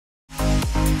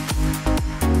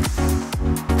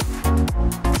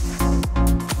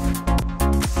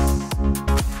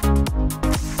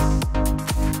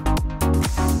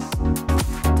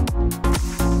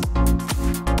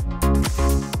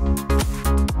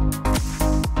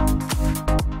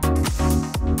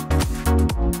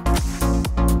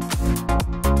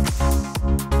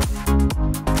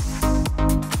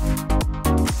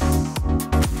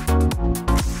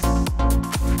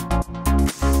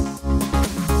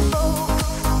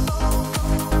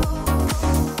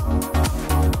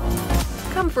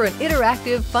for an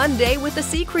interactive, fun day with the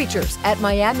sea creatures at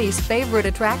Miami's favorite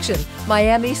attraction,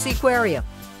 Miami Seaquarium.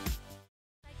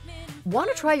 Want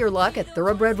to try your luck at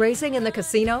thoroughbred racing in the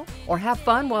casino? Or have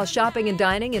fun while shopping and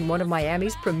dining in one of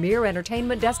Miami's premier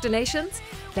entertainment destinations?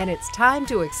 Then it's time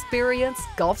to experience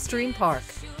Gulfstream Park.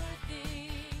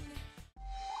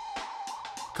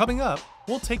 Coming up,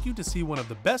 we'll take you to see one of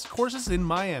the best courses in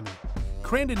Miami,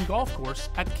 Crandon Golf Course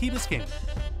at Key Biscayne.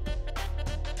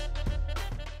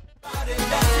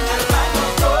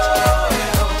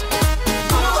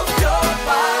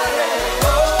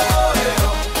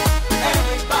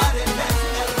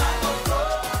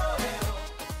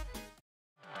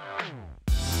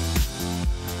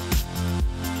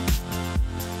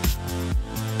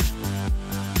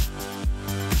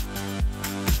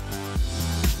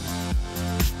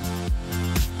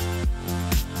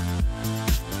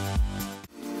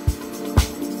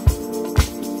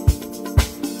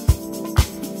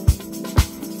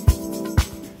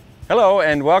 Hello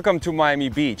and welcome to Miami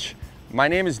Beach. My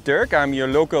name is Dirk. I'm your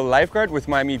local lifeguard with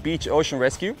Miami Beach Ocean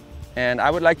Rescue, and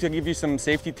I would like to give you some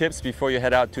safety tips before you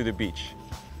head out to the beach.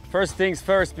 First things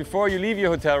first, before you leave your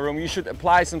hotel room, you should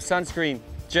apply some sunscreen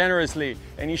generously,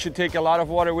 and you should take a lot of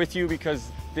water with you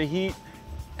because the heat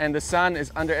and the sun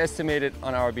is underestimated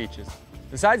on our beaches.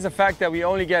 Besides the fact that we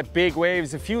only get big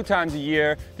waves a few times a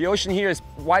year, the ocean here is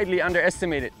widely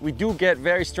underestimated. We do get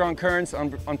very strong currents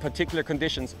on particular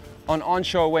conditions, on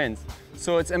onshore winds.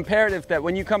 So it's imperative that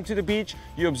when you come to the beach,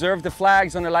 you observe the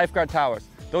flags on the lifeguard towers.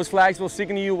 Those flags will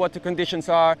signal you what the conditions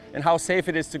are and how safe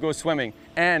it is to go swimming,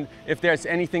 and if there's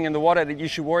anything in the water that you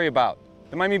should worry about.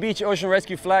 The Miami Beach Ocean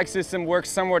Rescue flag system works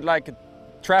somewhat like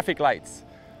traffic lights.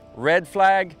 Red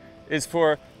flag is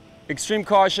for extreme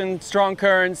caution, strong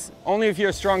currents. Only if you're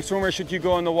a strong swimmer should you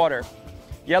go in the water.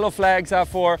 Yellow flags are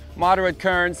for moderate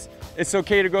currents. It's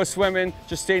okay to go swimming.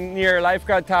 Just stay near a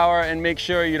lifeguard tower and make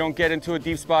sure you don't get into a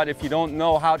deep spot if you don't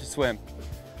know how to swim.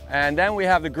 And then we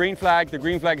have the green flag. The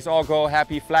green flag is all go,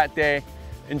 happy, flat day.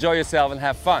 Enjoy yourself and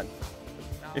have fun.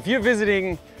 If you're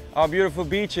visiting our beautiful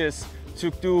beaches to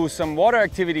do some water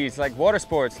activities like water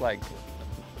sports like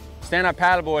stand-up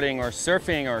paddleboarding or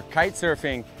surfing or kite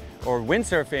surfing, or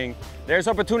windsurfing, there's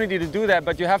opportunity to do that,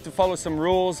 but you have to follow some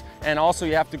rules, and also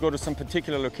you have to go to some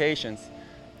particular locations.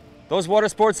 Those water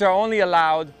sports are only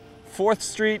allowed 4th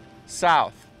Street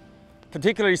South,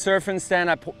 particularly surfing,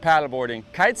 stand-up paddleboarding.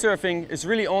 Kite surfing is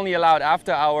really only allowed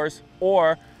after hours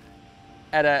or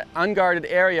at an unguarded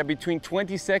area between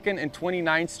 22nd and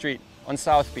 29th Street on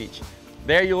South Beach.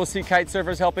 There you will see kite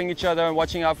surfers helping each other and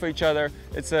watching out for each other.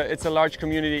 It's a large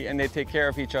community and they take care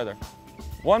of each other.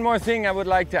 One more thing I would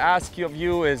like to ask of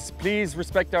you is please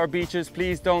respect our beaches.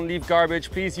 Please don't leave garbage.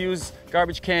 Please use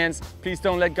garbage cans. Please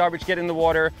don't let garbage get in the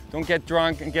water. Don't get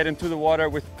drunk and get into the water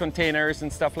with containers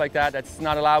and stuff like that. That's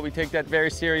not allowed. We take that very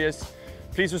serious.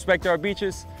 Please respect our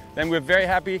beaches. Then we're very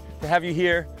happy to have you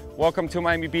here. Welcome to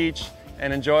Miami Beach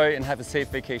and enjoy and have a safe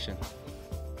vacation.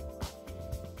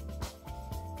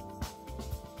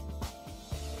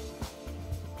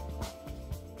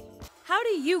 How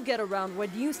do you get around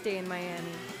when you stay in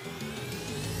Miami?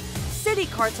 City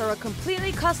carts are a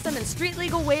completely custom and street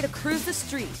legal way to cruise the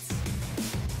streets.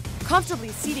 Comfortably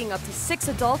seating up to 6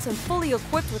 adults and fully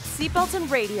equipped with seatbelts and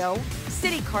radio,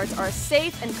 city carts are a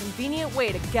safe and convenient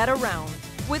way to get around.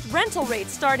 With rental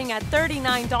rates starting at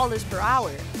 $39 per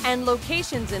hour and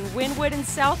locations in Wynwood and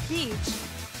South Beach,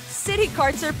 city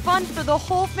carts are fun for the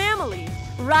whole family.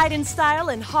 Ride in style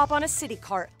and hop on a city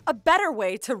cart, a better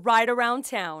way to ride around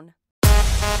town.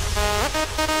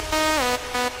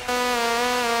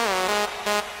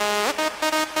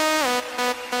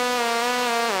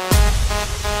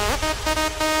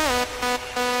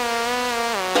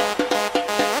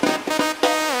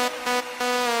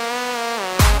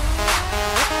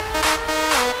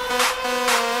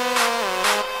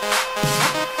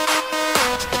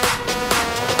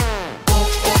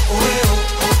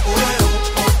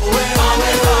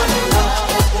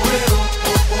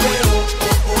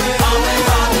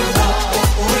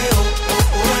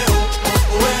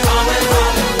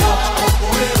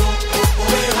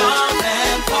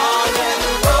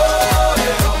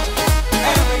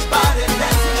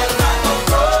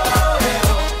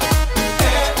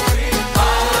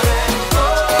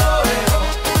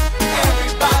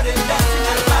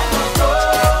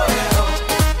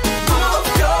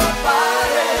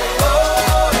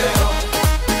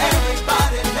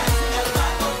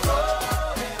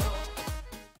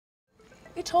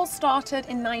 It all started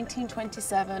in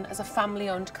 1927 as a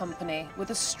family-owned company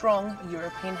with a strong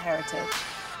European heritage.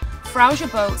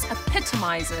 Frauscher Boats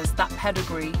epitomizes that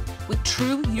pedigree with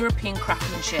true European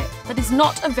craftsmanship that is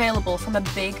not available from a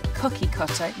big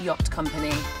cookie-cutter yacht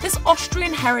company. This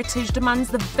Austrian heritage demands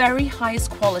the very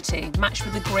highest quality matched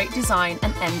with the great design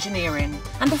and engineering.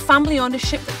 And the family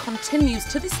ownership that continues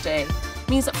to this day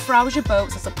means that Frauscher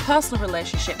Boats has a personal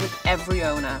relationship with every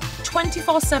owner.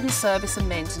 24/7 service and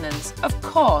maintenance. Of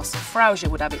course, Frauscher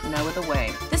would have it no other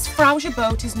way. This Frauscher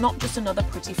boat is not just another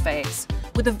pretty face,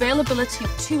 with availability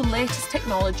of 2 latest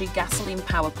technology gasoline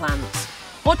power plants,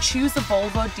 or choose the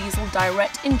Volvo diesel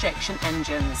direct injection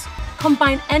engines.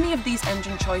 Combine any of these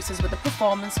engine choices with a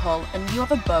performance hull and you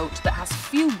have a boat that has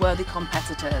few worthy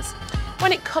competitors.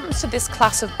 When it comes to this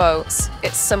class of boats,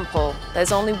 it's simple.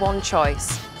 There's only one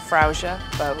choice: Frauscher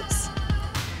Boats.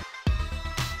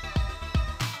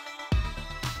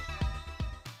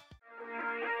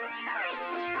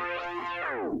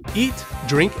 Eat,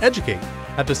 drink, educate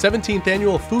at the 17th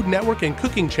Annual Food Network and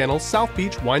Cooking Channel South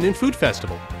Beach Wine and Food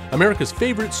Festival. America's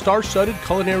favorite star-studded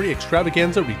culinary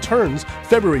extravaganza returns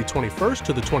February 21st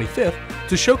to the 25th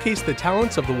to showcase the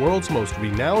talents of the world's most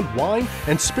renowned wine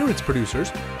and spirits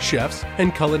producers, chefs,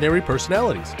 and culinary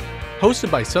personalities. Hosted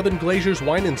by Southern Glazers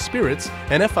Wine and Spirits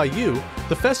and FIU,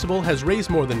 the festival has raised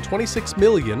more than $26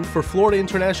 million for Florida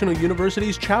International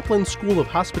University's Chaplin School of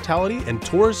Hospitality and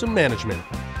Tourism Management.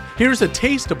 Here's a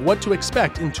taste of what to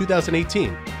expect in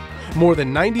 2018. More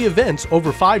than 90 events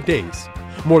over 5 days.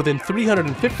 More than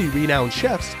 350 renowned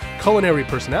chefs, culinary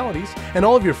personalities, and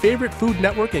all of your favorite Food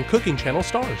Network and Cooking Channel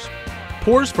stars.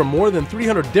 Pours from more than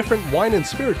 300 different wine and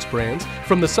spirits brands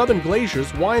from the Southern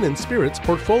Glazers Wine and Spirits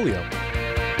portfolio.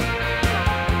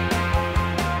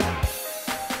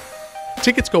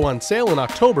 Tickets go on sale in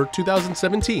October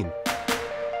 2017.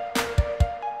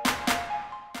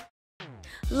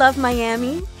 Love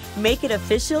Miami? Make it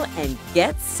official and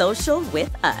get social with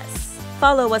us.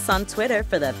 Follow us on Twitter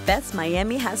for the best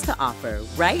Miami has to offer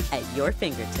right at your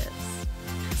fingertips.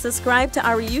 Subscribe to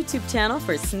our YouTube channel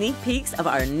for sneak peeks of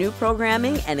our new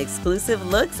programming and exclusive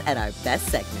looks at our best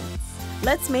segments.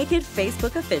 Let's make it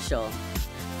Facebook official.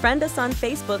 Friend us on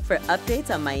Facebook for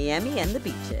updates on Miami and the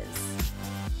beaches.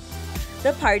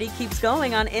 The party keeps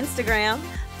going on Instagram.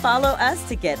 Follow us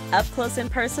to get up close and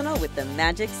personal with the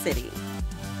Magic City.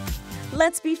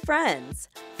 Let's be friends.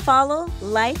 Follow,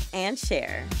 like, and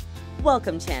share.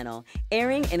 Welcome Channel,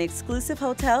 airing in exclusive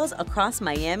hotels across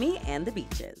Miami and the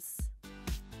beaches.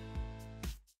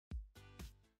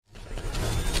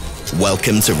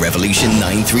 Welcome to Revolution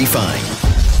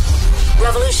 935.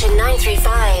 Revolution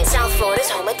 935, South Florida's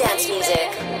home of dance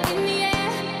music.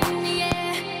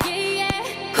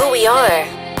 Who we are.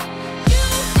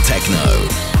 Techno,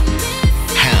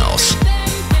 house,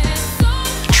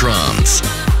 drums,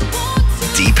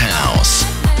 deep house,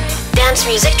 dance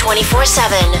music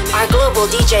 24/7. Our global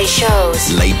DJ shows.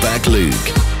 Laidback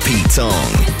Luke, Pete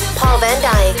Tong, Paul Van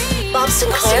Dyke, Bob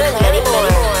Sinclair, and many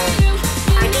more.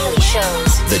 Our daily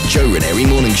shows. The Joe Ranieri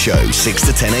Morning Show, 6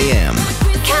 to 10 a.m.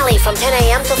 Cali from 10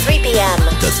 a.m. till 3 p.m.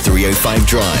 The 305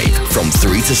 Drive from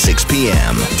 3 to 6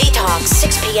 p.m. Detox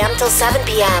 6 p.m. till 7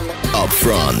 p.m.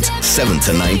 Upfront 7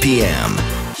 to 9 p.m.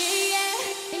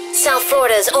 South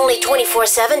Florida's only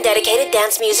 24/7 dedicated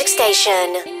dance music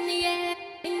station.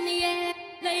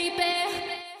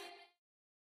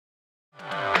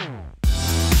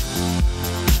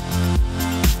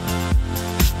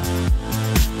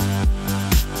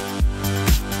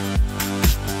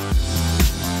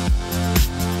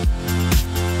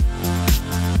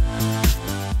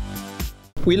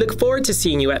 We look forward to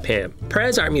seeing you at PAM.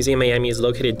 Perez Art Museum Miami is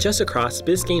located just across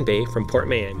Biscayne Bay from Port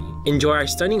Miami. Enjoy our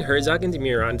stunning Herzog and de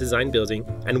Meuron design building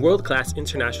and world-class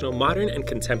international modern and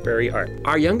contemporary art.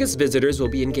 Our youngest visitors will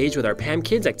be engaged with our PAM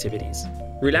Kids activities.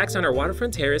 Relax on our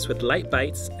waterfront terrace with light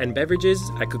bites and beverages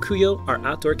at Cucuyo, our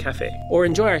outdoor cafe. Or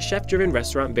enjoy our chef-driven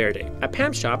restaurant Verde. At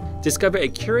PAM Shop, discover a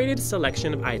curated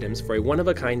selection of items for a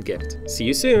one-of-a-kind gift. See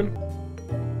you soon!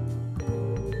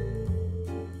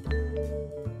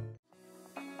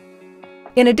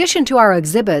 In addition to our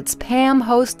exhibits, PAM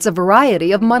hosts a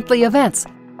variety of monthly events.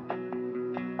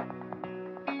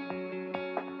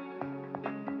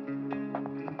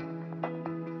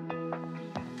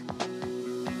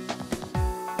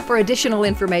 For additional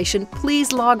information,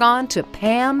 please log on to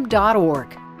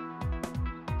pam.org.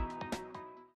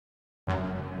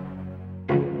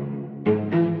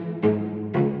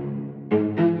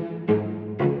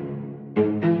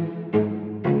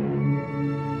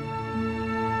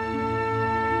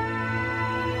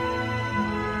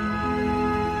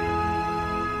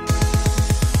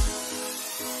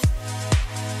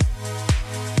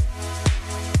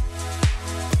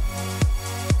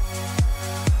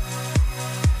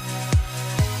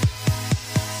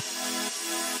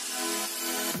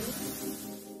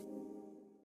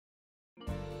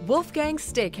 Wolfgang's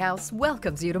Steakhouse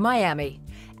welcomes you to Miami.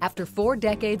 After 4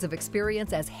 decades of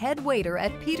experience as head waiter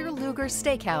at Peter Luger's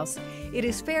Steakhouse, it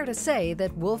is fair to say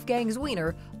that Wolfgang's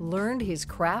wiener learned his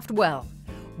craft well.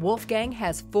 Wolfgang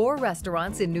has 4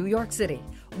 restaurants in New York City,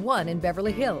 1 in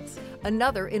Beverly Hills,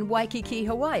 another in Waikiki,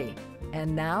 Hawaii,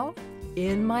 and now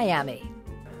in Miami.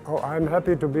 Oh, I'm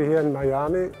happy to be here in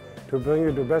Miami to bring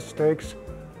you the best steaks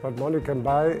what money can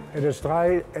buy. It is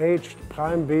dry, aged,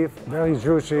 prime beef, very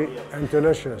juicy and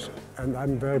delicious, and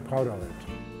I'm very proud of it.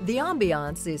 The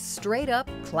ambiance is straight-up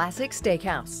classic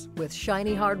steakhouse with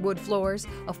shiny hardwood floors,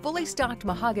 a fully stocked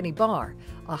mahogany bar,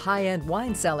 a high-end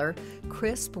wine cellar,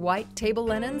 crisp white table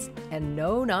linens, and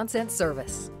no-nonsense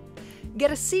service. Get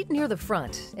a seat near the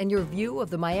front, and your view of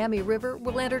the Miami River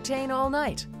will entertain all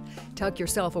night. Tuck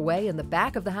yourself away in the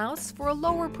back of the house for a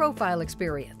lower profile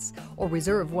experience, or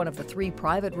reserve one of the 3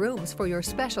 private rooms for your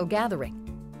special gathering.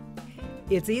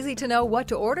 It's easy to know what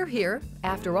to order here.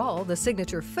 After all, the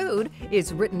signature food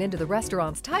is written into the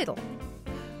restaurant's title.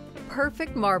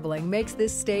 Perfect marbling makes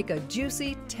this steak a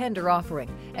juicy, tender offering,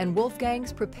 and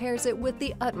Wolfgang's prepares it with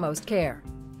the utmost care.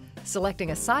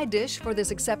 Selecting a side dish for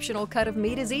this exceptional cut of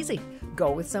meat is easy.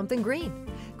 Go with something green.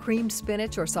 Creamed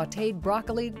spinach or sautéed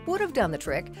broccoli would have done the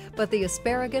trick, but the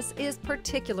asparagus is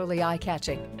particularly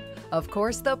eye-catching. Of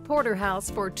course, the porterhouse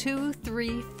for 2,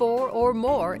 3, 4, or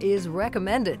more is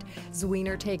recommended.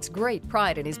 Zwiener takes great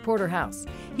pride in his porterhouse.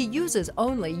 He uses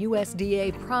only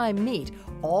USDA prime meat,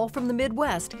 all from the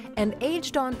Midwest, and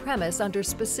aged on premise under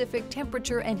specific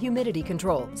temperature and humidity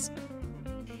controls.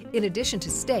 In addition to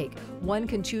steak, one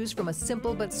can choose from a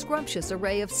simple but scrumptious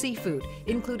array of seafood,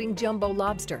 including jumbo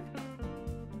lobster,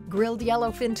 grilled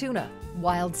yellowfin tuna,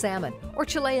 wild salmon, or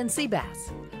Chilean sea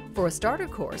bass. For a starter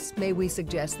course, may we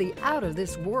suggest the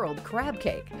out-of-this-world crab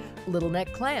cake, little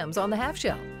neck clams on the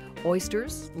half-shell,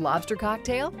 oysters, lobster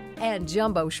cocktail, and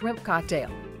jumbo shrimp cocktail.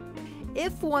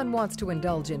 If one wants to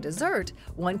indulge in dessert,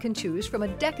 one can choose from a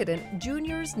decadent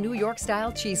Junior's New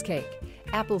York-style cheesecake,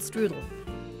 apple strudel,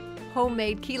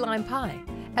 homemade key lime pie,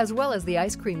 as well as the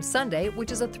ice cream sundae, which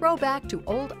is a throwback to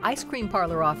old ice cream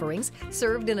parlor offerings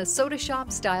served in a soda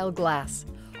shop-style glass.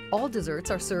 All desserts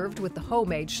are served with the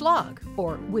homemade schlag,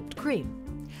 or whipped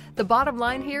cream. The bottom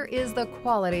line here is the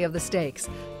quality of the steaks.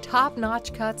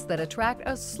 Top-notch cuts that attract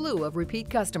a slew of repeat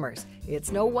customers. It's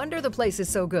no wonder the place is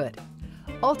so good.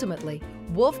 Ultimately,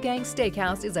 Wolfgang's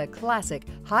Steakhouse is a classic,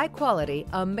 high-quality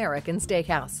American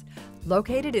steakhouse.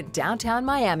 Located in downtown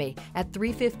Miami at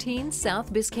 315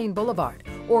 South Biscayne Boulevard,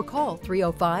 or call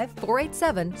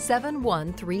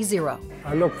 305-487-7130.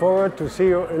 I look forward to see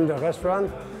you in the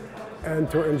restaurant and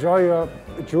to enjoy your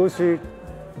juicy,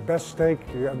 best steak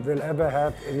you will ever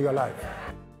have in your life.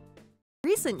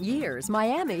 Recent years,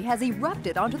 Miami has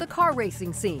erupted onto the car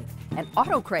racing scene, and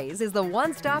AutoCraze is the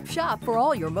one-stop shop for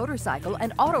all your motorcycle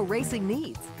and auto racing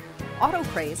needs.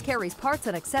 AutoCraze carries parts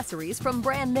and accessories from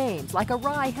brand names like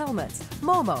Arai helmets,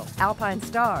 Momo, Alpine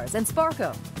Stars, and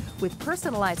Sparco. With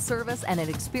personalized service and an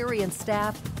experienced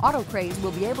staff, AutoCraze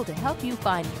will be able to help you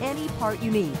find any part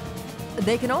you need.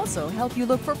 They can also help you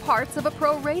look for parts of a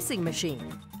pro racing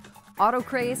machine.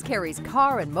 AutoCraze carries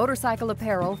car and motorcycle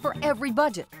apparel for every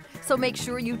budget, so make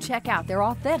sure you check out their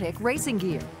authentic racing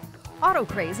gear.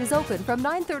 AutoCraze is open from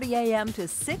 9:30 a.m. to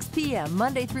 6 p.m.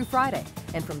 Monday through Friday,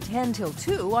 and from 10 till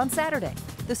 2 on Saturday.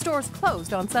 The store's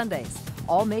closed on Sundays.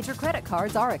 All major credit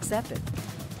cards are accepted.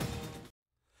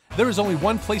 There is only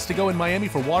one place to go in Miami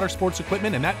for water sports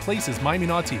equipment, and that place is Miami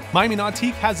Nautique. Miami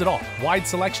Nautique has it all. Wide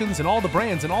selections and all the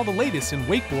brands and all the latest in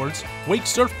wakeboards, wake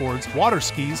surfboards, water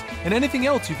skis, and anything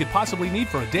else you could possibly need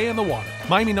for a day in the water.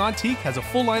 Miami Nautique has a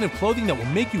full line of clothing that will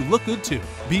make you look good too.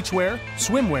 Beachwear,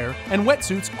 swimwear, and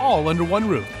wetsuits all under one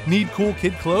roof. Need cool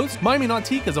kid clothes? Miami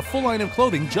Nautique has a full line of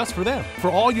clothing just for them. For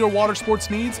all your water sports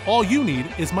needs, all you need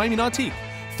is Miami Nautique,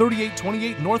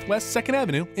 3828 Northwest 2nd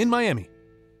Avenue in Miami.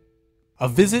 A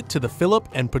visit to the Philip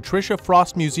and Patricia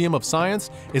Frost Museum of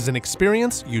Science is an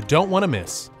experience you don't want to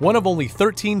miss. One of only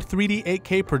 13 3D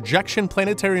 8K projection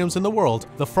planetariums in the world,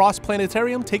 the Frost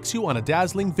Planetarium takes you on a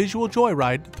dazzling visual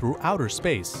joyride through outer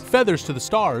space. Feathers to the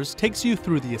Stars takes you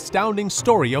through the astounding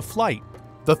story of flight.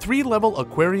 The 3-level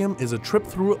aquarium is a trip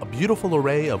through a beautiful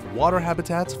array of water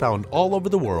habitats found all over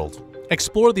the world.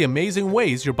 Explore the amazing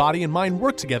ways your body and mind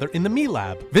work together in the Me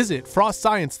Lab. Visit Frost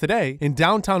Science today in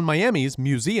downtown Miami's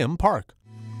Museum Park.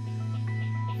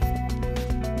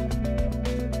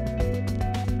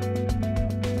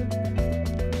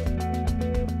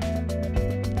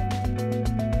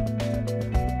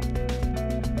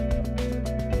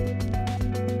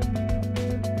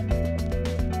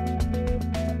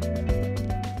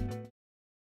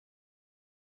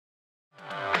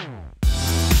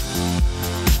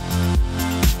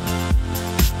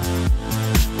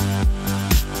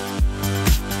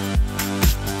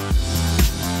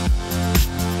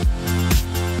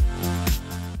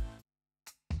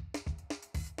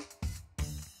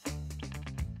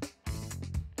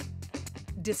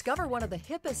 Discover one of the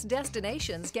hippest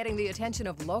destinations getting the attention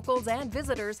of locals and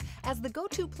visitors as the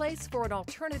go-to place for an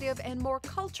alternative and more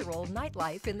cultural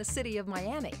nightlife in the city of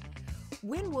Miami.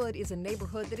 Wynwood is a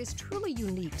neighborhood that is truly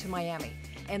unique to Miami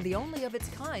and the only of its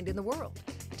kind in the world.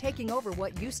 Taking over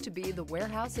what used to be the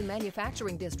warehouse and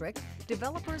manufacturing district,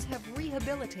 developers have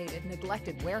rehabilitated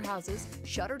neglected warehouses,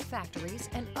 shuttered factories,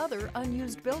 and other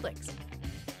unused buildings.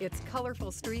 Its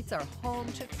colorful streets are home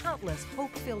to countless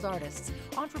hope-filled artists,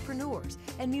 entrepreneurs,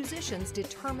 and musicians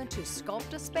determined to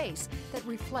sculpt a space that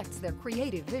reflects their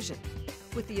creative vision.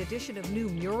 With the addition of new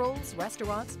murals,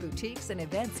 restaurants, boutiques, and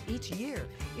events each year,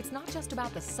 it's not just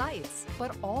about the sights,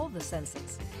 but all the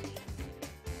senses.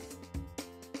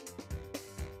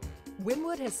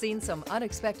 Wynwood has seen some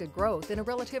unexpected growth in a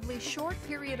relatively short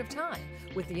period of time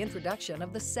with the introduction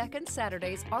of the second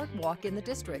Saturday's Art Walk in the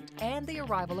district and the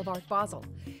arrival of Art Basel.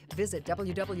 Visit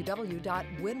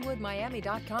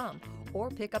www.wynwoodmiami.com or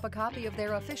pick up a copy of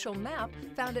their official map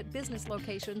found at business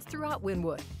locations throughout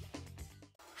Wynwood.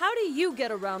 How do you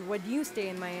get around when you stay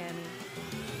in Miami?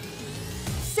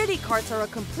 City carts are a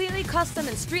completely custom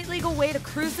and street-legal way to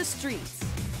cruise the streets.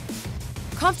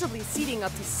 Comfortably seating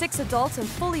up to 6 adults and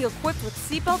fully equipped with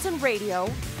seatbelts and radio,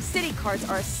 city carts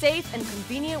are a safe and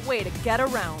convenient way to get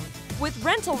around. With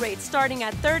rental rates starting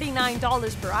at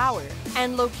 $39 per hour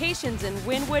and locations in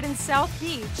Wynwood and South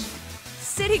Beach,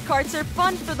 city carts are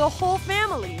fun for the whole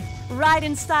family. Ride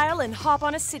in style and hop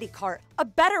on a city cart, a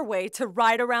better way to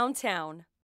ride around town.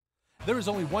 There is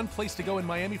only one place to go in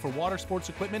Miami for water sports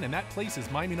equipment, and that place is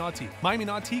Miami Nautique. Miami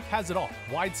Nautique has it all.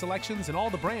 Wide selections and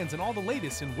all the brands and all the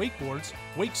latest in wakeboards,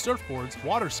 wake surfboards,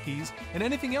 water skis, and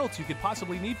anything else you could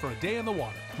possibly need for a day in the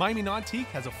water. Miami Nautique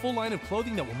has a full line of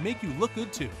clothing that will make you look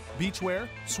good too. Beachwear,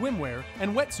 swimwear,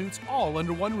 and wetsuits all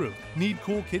under one roof. Need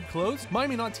cool kid clothes?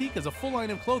 Miami Nautique has a full line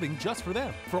of clothing just for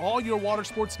them. For all your water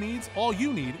sports needs, all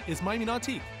you need is Miami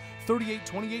Nautique.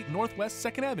 3828 Northwest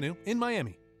 2nd Avenue in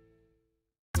Miami.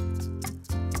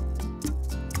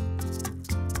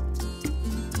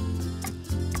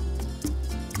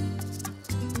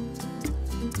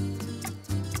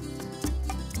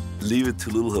 Leave it to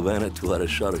Little Havana to add a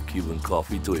shot of Cuban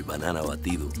coffee to a banana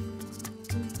batido.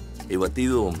 A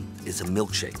batido is a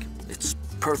milkshake. It's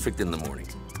perfect in the morning.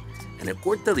 And a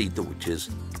cortadito, which is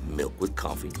milk with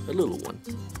coffee, a little one,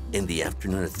 in the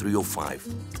afternoon at 3:05.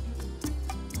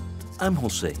 I'm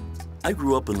Jose. I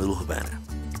grew up in Little Havana.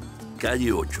 Calle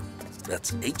Ocho,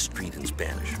 that's 8th Street in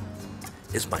Spanish.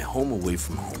 It's my home away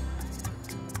from home.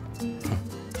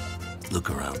 Look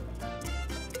around.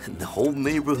 And the whole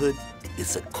neighborhood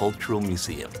is a cultural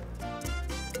museum.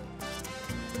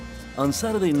 On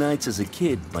Saturday nights as a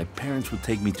kid, my parents would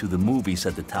take me to the movies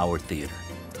at the Tower Theater.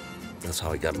 That's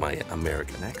how I got my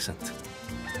American accent.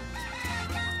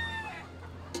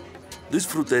 This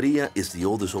fruteria is the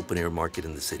oldest open-air market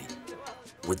in the city,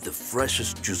 with the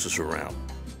freshest juices around.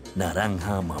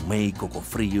 Naranja, mamey, coco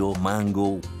frio,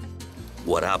 mango,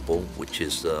 guarapo, which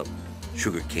is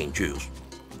sugarcane juice.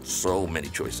 So many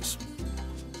choices.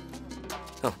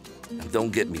 Oh, and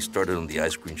don't get me started on the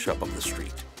ice cream shop up the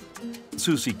street.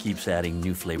 Susie keeps adding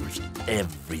new flavors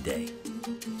every day.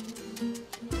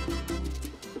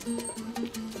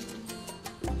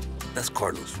 That's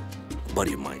Carlos, a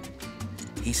buddy of mine.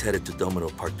 He's headed to Domino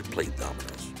Park to play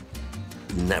dominoes.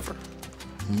 Never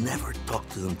talk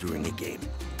to them during a game.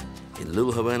 In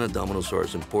Little Havana, dominoes are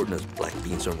as important as black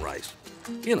beans and rice.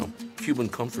 You know, Cuban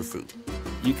comfort food.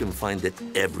 You can find it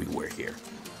everywhere here.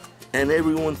 And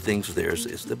everyone thinks theirs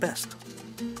is the best.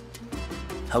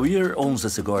 Javier owns a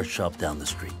cigar shop down the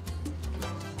street.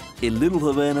 In Little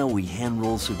Havana, we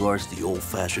hand-roll cigars the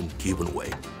old-fashioned Cuban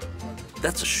way.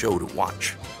 That's a show to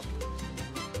watch.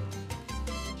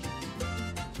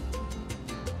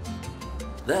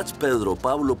 That's Pedro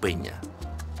Pablo Peña.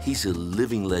 He's a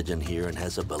living legend here and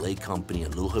has a ballet company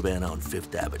in Little Havana on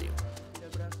 5th Avenue.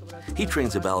 He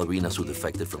trains the ballerinas who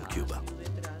defected from Cuba,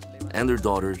 and their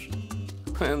daughters,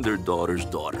 and their daughters'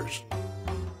 daughters.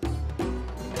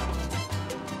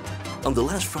 On the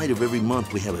last Friday of every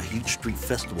month, we have a huge street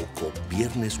festival called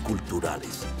Viernes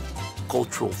Culturales,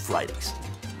 Cultural Fridays.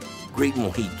 Great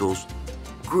mojitos,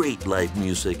 great live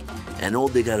music, and all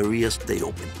the gallerias stay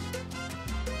open.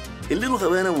 In Little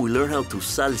Havana, we learn how to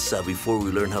salsa before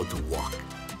we learn how to walk.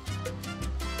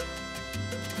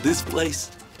 This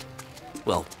place,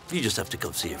 well, you just have to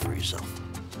come see it for yourself.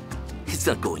 It's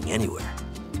not going anywhere,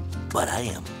 but I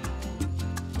am.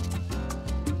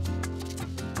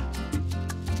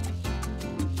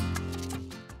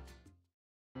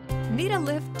 Need a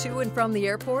lift to and from the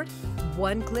airport?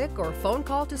 One click or phone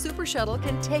call to Super Shuttle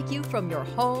can take you from your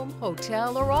home,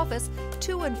 hotel, or office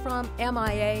to and from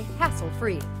MIA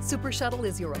hassle-free. Super Shuttle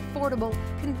is your affordable,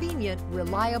 convenient,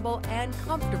 reliable, and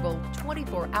comfortable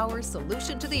 24-hour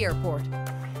solution to the airport.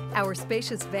 Our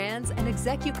spacious vans and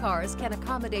execu-cars can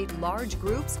accommodate large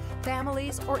groups,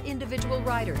 families, or individual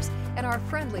riders, and our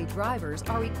friendly drivers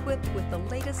are equipped with the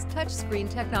latest touchscreen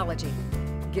technology.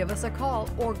 Give us a call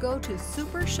or go to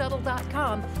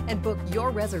supershuttle.com and book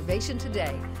your reservation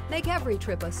today. Make every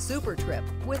trip a super trip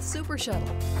with Super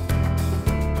Shuttle.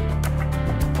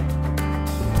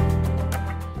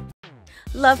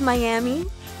 Love Miami?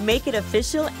 Make it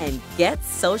official and get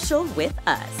social with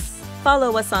us.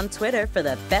 Follow us on Twitter for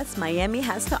the best Miami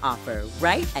has to offer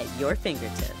right at your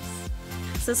fingertips.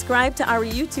 Subscribe to our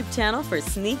YouTube channel for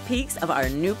sneak peeks of our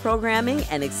new programming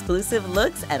and exclusive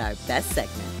looks at our best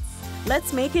segments.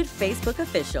 Let's make it Facebook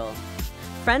official.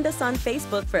 Friend us on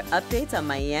Facebook for updates on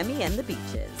Miami and the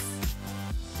beaches.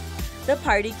 The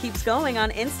party keeps going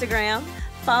on Instagram.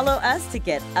 Follow us to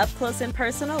get up close and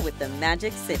personal with the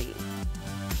Magic City.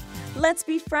 Let's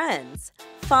be friends.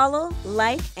 Follow,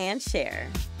 like, and share.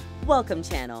 Welcome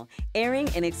Channel, airing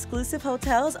in exclusive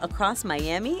hotels across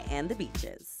Miami and the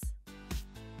beaches.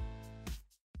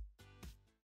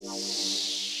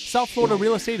 South Florida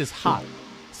real estate is hot.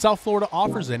 South Florida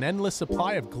offers an endless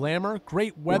supply of glamour,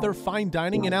 great weather, fine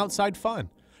dining, and outside fun.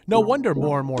 No wonder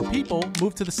more and more people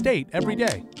move to the state every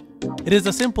day. It is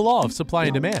a simple law of supply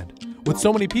and demand. With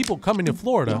so many people coming to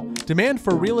Florida, demand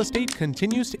for real estate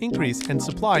continues to increase and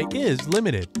supply is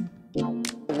limited.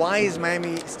 Why is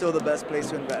Miami still the best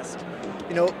place to invest?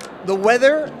 You know, the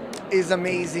weather is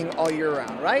amazing all year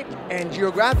round, right? And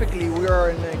geographically, we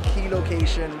are in a key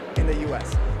location in the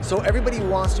US. So everybody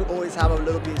wants to always have a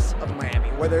little piece of Miami,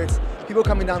 whether it's people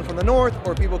coming down from the north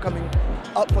or people coming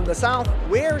up from the south.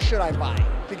 Where should I buy?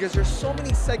 Because there's so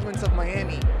many segments of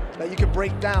Miami that you can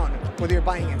break down, whether you're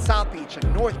buying in South Beach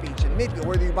and North Beach and Midview,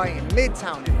 whether you're buying in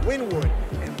Midtown and Wynwood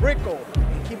and Brickell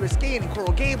and Key Biscayne and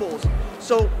Coral Gables.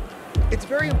 So it's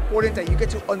very important that you get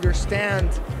to understand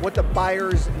what the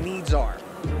buyer's needs are.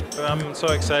 I'm so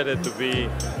excited to be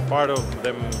part of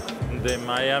the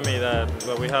Miami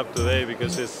that we have today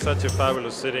because it's such a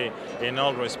fabulous city in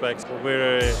all respects.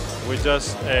 We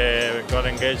just got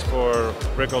engaged for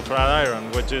Brickell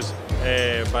Flatiron, which is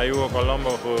by Hugo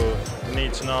Colombo, who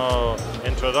needs no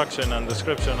introduction and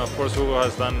description. Of course, Hugo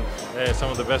has done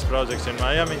some of the best projects in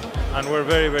Miami, and we're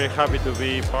very, very happy to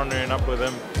be partnering up with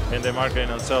them in the marketing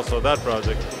and sales of that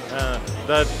project.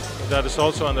 That is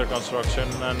also under construction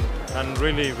and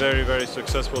really very, very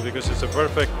successful because it's a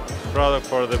perfect product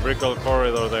for the Brickell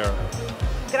corridor there.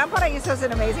 Gran Paraíso is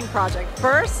an amazing project.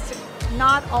 First,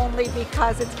 not only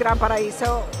because it's Gran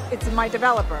Paraíso, it's my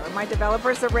developer. My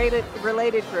developer is a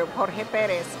related group, Jorge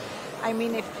Perez. I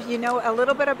mean, if you know a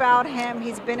little bit about him,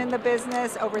 he's been in the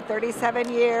business over 37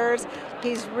 years.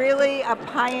 He's really a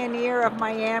pioneer of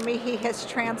Miami. He has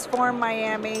transformed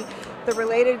Miami. The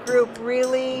related group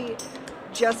really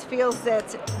just feels that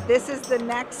this is the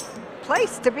next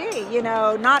place to be, you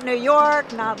know, not New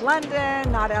York, not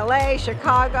London, not LA,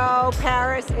 Chicago,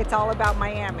 Paris, it's all about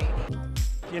Miami.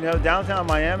 You know, downtown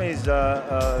Miami's,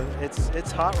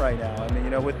 it's hot right now. I mean, you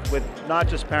know, with not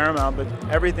just Paramount, but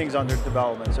everything's under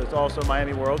development. So it's also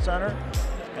Miami World Center.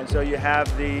 And so you have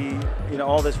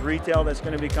all this retail that's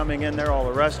going to be coming in there, all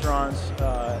the restaurants,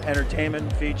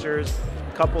 entertainment features.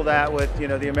 Couple that with,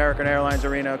 the American Airlines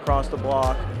Arena across the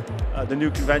block, the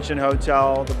new convention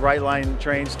hotel, the Brightline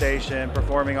train station,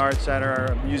 Performing Arts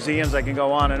Center, museums, I can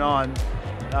go on and on.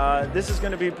 This is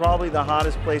going to be probably the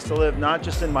hottest place to live, not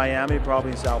just in Miami,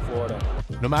 probably in South Florida.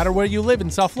 No matter where you live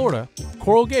in South Florida,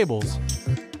 Coral Gables,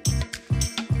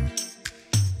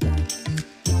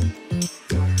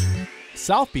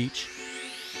 South Beach,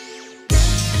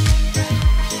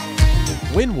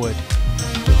 Wynwood,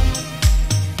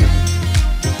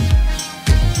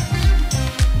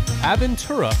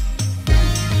 Aventura,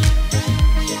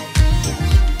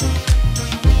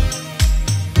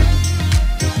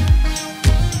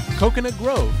 Coconut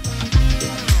Grove,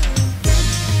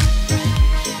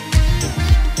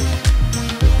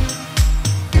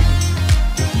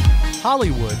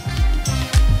 Hollywood,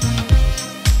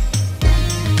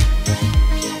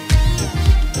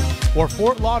 or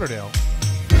Fort Lauderdale.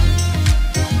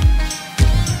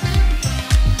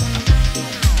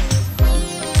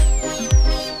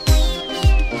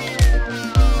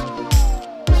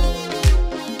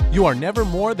 You are never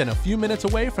more than a few minutes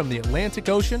away from the Atlantic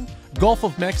Ocean, Gulf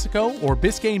of Mexico, or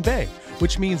Biscayne Bay,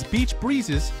 which means beach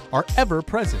breezes are ever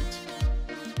present.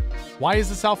 Why is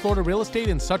the South Florida real estate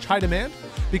in such high demand?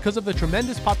 Because of the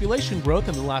tremendous population growth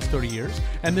in the last 30 years,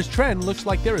 and this trend looks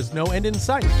like there is no end in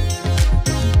sight.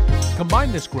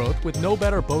 Combine this growth with no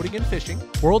better boating and fishing,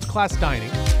 world-class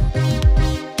dining,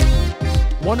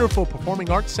 wonderful performing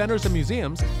arts centers and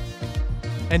museums,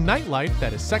 and nightlife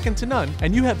that is second to none,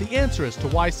 and you have the answer as to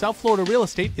why South Florida real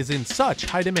estate is in such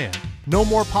high demand. No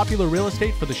more popular real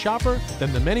estate for the shopper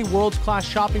than the many world-class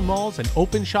shopping malls and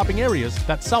open shopping areas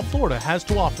that South Florida has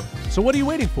to offer. So what are you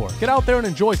waiting for? Get out there and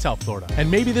enjoy South Florida, and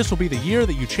maybe this will be the year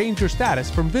that you change your status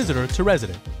from visitor to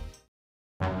resident.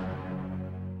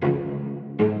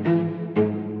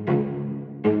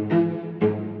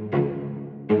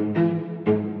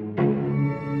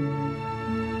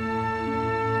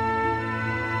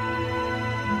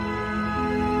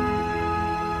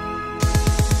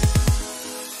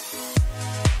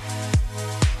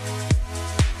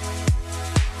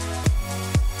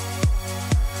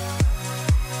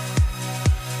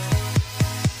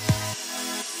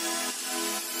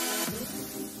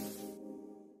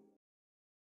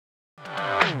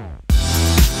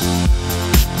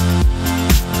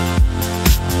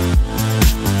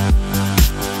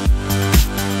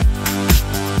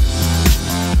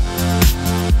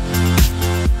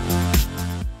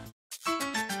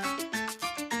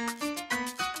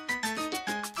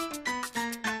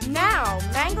 Now,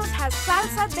 Mango's has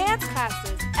salsa dance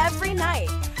classes every night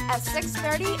at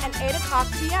 6:30 and 8 o'clock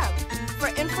p.m. For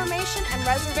information and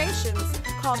reservations,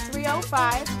 call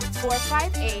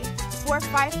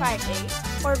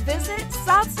 305-458-4558 or visit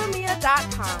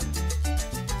salsamia.com.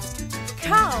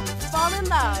 Come fall in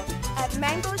love at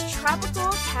Mango's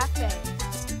Tropical Cafe.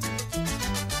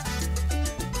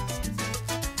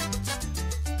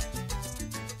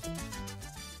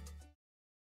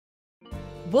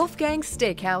 Wolfgang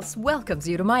Steakhouse welcomes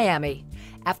you to Miami.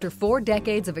 After 4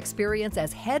 decades of experience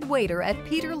as head waiter at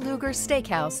Peter Luger's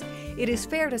Steakhouse, it is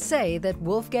fair to say that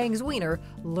Wolfgang's wiener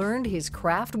learned his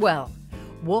craft well.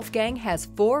 Wolfgang has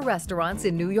 4 restaurants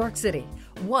in New York City,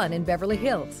 1 in Beverly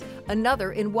Hills,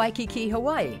 another in Waikiki,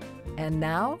 Hawaii, and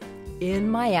now in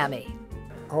Miami.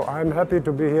 Oh, I'm happy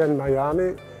to be here in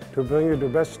Miami to bring you the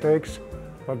best steaks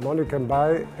what money can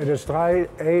buy. It is dry,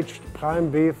 aged, prime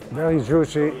beef, very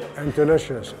juicy and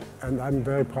delicious, and I'm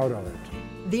very proud of it.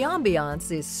 The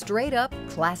ambiance is straight-up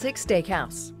classic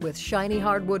steakhouse with shiny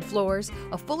hardwood floors,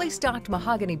 a fully stocked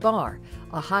mahogany bar,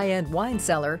 a high-end wine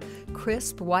cellar,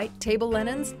 crisp white table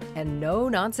linens, and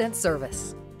no-nonsense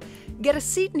service. Get a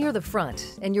seat near the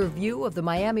front, and your view of the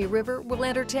Miami River will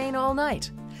entertain all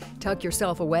night. Tuck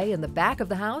yourself away in the back of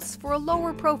the house for a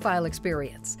lower profile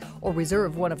experience, or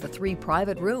reserve one of the 3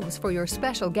 private rooms for your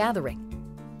special gathering.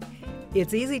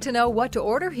 It's easy to know what to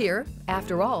order here.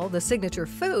 After all, the signature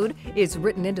food is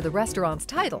written into the restaurant's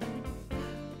title.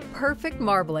 Perfect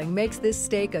marbling makes this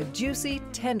steak a juicy,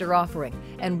 tender offering,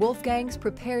 and Wolfgang's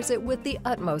prepares it with the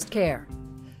utmost care.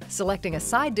 Selecting a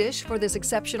side dish for this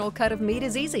exceptional cut of meat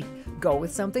is easy. Go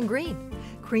with something green.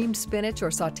 Creamed spinach or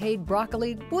sautéed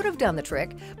broccoli would have done the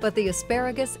trick, but the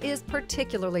asparagus is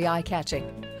particularly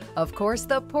eye-catching. Of course,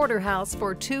 the porterhouse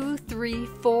for 2, 3,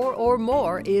 4, or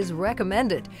more is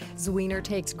recommended. Zwiener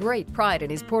takes great pride in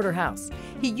his porterhouse.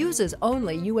 He uses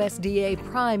only USDA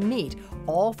prime meat,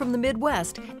 all from the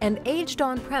Midwest, and aged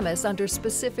on premise under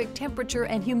specific temperature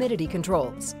and humidity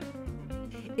controls.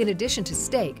 In addition to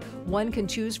steak, one can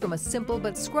choose from a simple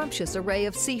but scrumptious array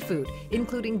of seafood,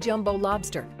 including jumbo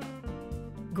lobster,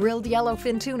 grilled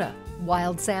yellowfin tuna,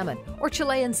 wild salmon, or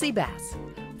Chilean sea bass.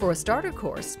 For a starter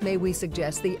course, may we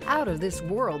suggest the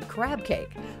out-of-this-world crab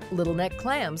cake, little neck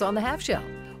clams on the half-shell,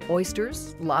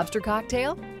 oysters, lobster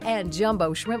cocktail, and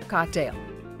jumbo shrimp cocktail.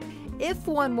 If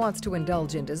one wants to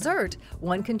indulge in dessert,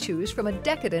 one can choose from a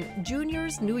decadent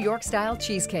Junior's New York-style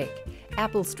cheesecake,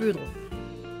 apple strudel,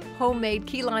 homemade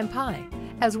key lime pie,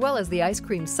 as well as the ice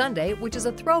cream sundae, which is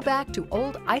a throwback to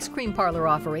old ice cream parlor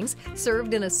offerings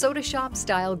served in a soda shop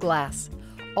style glass.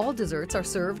 All desserts are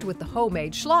served with the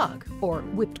homemade schlag, or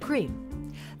whipped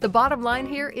cream. The bottom line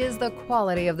here is the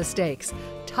quality of the steaks.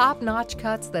 Top-notch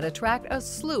cuts that attract a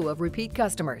slew of repeat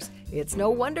customers. It's no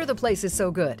wonder the place is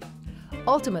so good.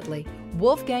 Ultimately,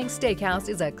 Wolfgang Steakhouse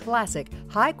is a classic,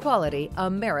 high-quality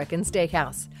American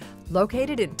steakhouse.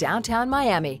 Located in downtown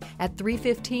Miami at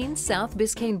 315 South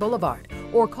Biscayne Boulevard,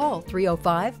 or call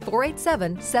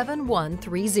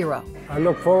 305-487-7130. I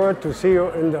look forward to see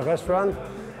you in the restaurant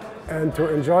and to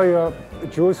enjoy your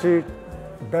juicy,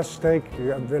 best steak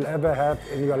you will ever have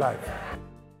in your life.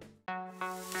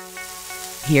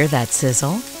 Hear that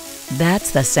sizzle?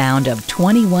 That's the sound of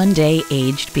 21-day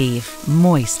aged beef,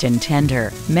 moist and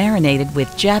tender, marinated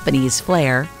with Japanese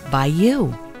flair by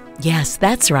you. Yes,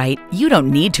 that's right. You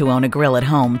don't need to own a grill at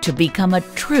home to become a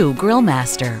true grill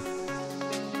master.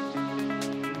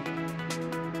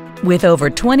 With over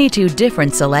 22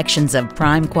 different selections of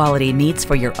prime quality meats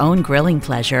for your own grilling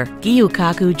pleasure,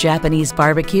 Gyukaku Japanese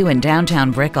Barbecue in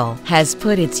downtown Brickell has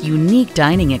put its unique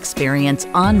dining experience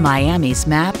on Miami's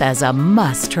map as a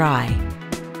must-try.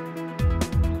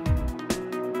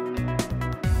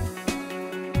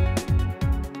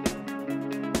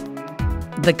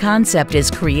 The concept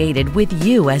is created with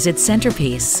you as its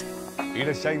centerpiece.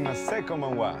 Welcome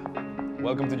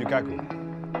to Gyukaku.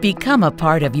 Become a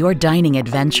part of your dining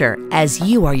adventure as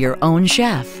you are your own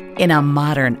chef. In a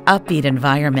modern, upbeat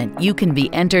environment, you can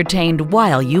be entertained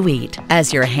while you eat.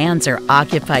 As your hands are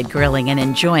occupied grilling and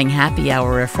enjoying happy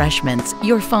hour refreshments,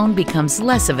 your phone becomes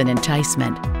less of an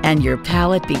enticement and your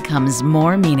palate becomes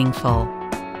more meaningful.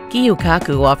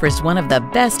 Gyukaku offers one of the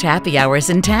best happy hours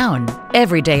in town.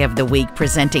 Every day of the week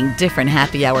presenting different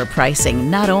happy hour pricing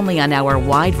not only on our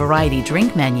wide variety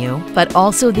drink menu, but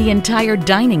also the entire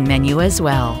dining menu as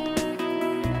well.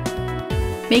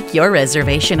 Make your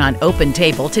reservation on Open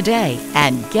Table today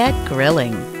and get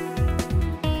grilling.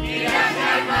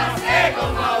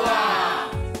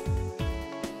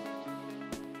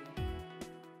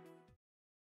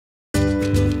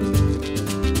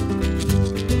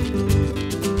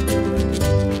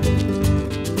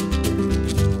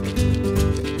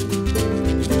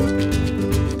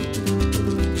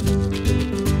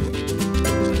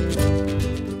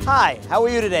 Hi, how are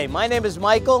you today? My name is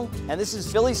Michael, and this is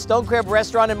Philly's Stone Crab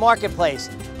Restaurant and Marketplace.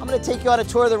 I'm going to take you on a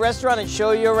tour of the restaurant and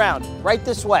show you around. Right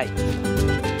this way.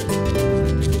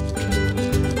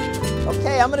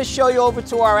 Okay, I'm going to show you over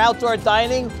to our outdoor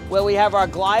dining where we have our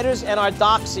gliders and our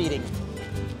dock seating.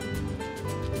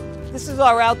 This is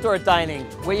our outdoor dining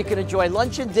where you can enjoy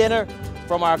lunch and dinner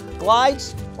from our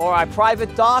glides or our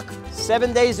private dock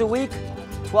 7 days a week,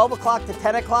 12 o'clock to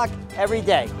 10 o'clock every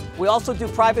day. We also do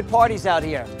private parties out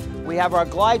here. We have our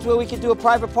glides where we can do a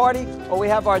private party, or we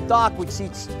have our dock which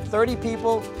seats 30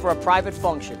 people for a private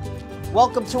function.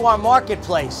 Welcome to our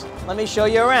marketplace. Let me show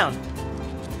you around.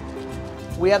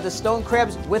 We have the stone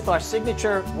crabs with our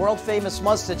signature world-famous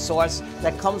mustard sauce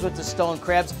that comes with the stone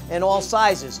crabs in all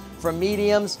sizes, from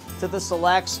mediums to the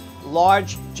selects,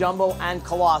 large, jumbo, and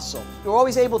colossal. You're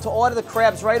always able to order the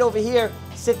crabs right over here,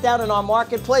 sit down in our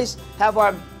marketplace, have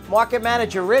our market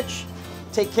manager, Rich,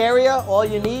 take care of you, all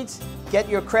your needs. Get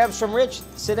your crabs from Rich,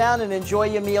 sit down and enjoy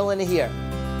your meal in here.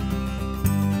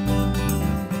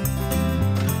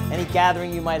 Any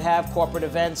gathering you might have, corporate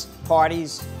events,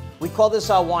 parties. We call this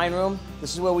our wine room.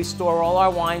 This is where we store all our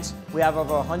wines. We have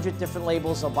over 100 different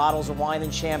labels of bottles of wine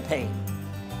and champagne.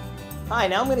 Hi,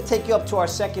 now I'm going to take you up to our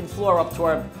second floor, up to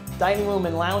our dining room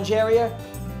and lounge area.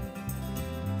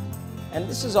 And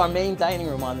this is our main dining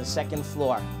room on the second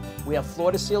floor. We have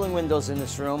floor-to-ceiling windows in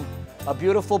this room, a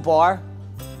beautiful bar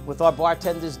with our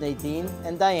bartenders Nadine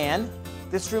and Diane.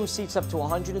 This room seats up to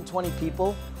 120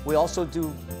 people. We also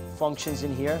do functions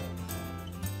in here.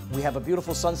 We have a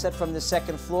beautiful sunset from the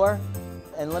second floor.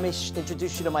 And let me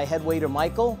introduce you to my head waiter,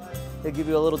 Michael. He'll give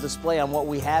you a little display on what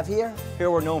we have here. Here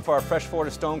we're known for our fresh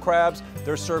Florida stone crabs.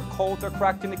 They're served cold, they're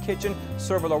cracked in the kitchen,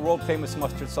 served with our world-famous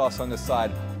mustard sauce on this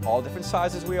side. All different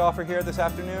sizes we offer here this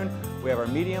afternoon. We have our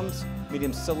mediums,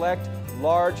 medium select,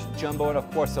 large, jumbo, and of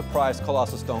course the prized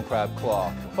colossal stone crab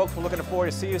claw. Folks, we're looking forward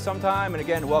to see you sometime, and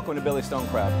again, welcome to Billy Stone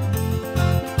Crab.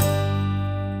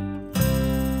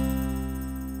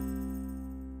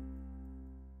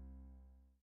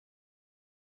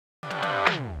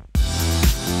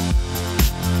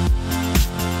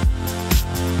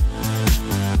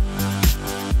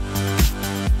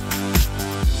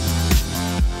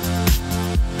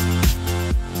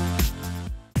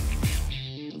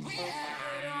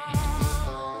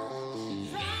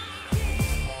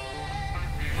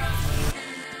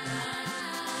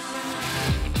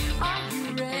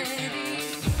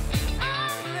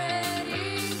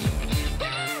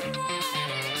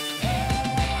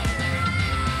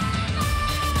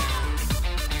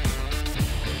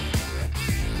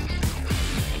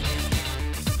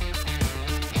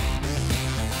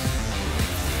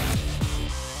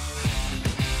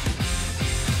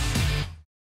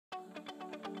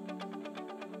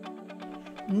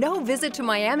 No visit to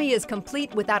Miami is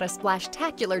complete without a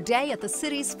splashtacular day at the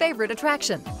city's favorite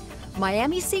attraction.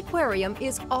 Miami Seaquarium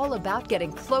is all about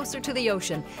getting closer to the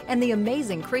ocean and the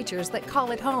amazing creatures that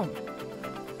call it home.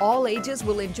 All ages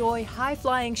will enjoy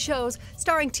high-flying shows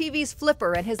starring TV's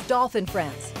Flipper and his dolphin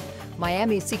friends.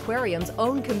 Miami Seaquarium's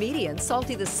own comedian,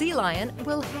 Salty the Sea Lion,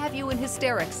 will have you in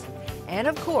hysterics. And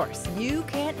of course, you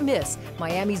can't miss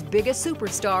Miami's biggest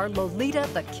superstar, Lolita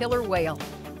the Killer Whale.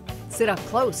 Sit up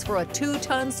close for a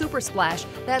 2-ton super splash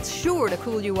that's sure to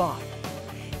cool you off.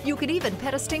 You can even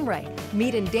pet a stingray,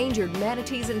 meet endangered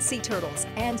manatees and sea turtles,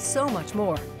 and so much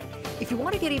more. If you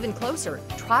want to get even closer,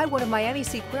 try one of Miami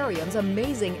Seaquarium's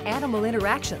amazing animal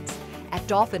interactions. At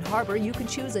Dolphin Harbor, you can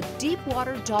choose a deep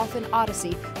water dolphin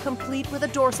odyssey complete with a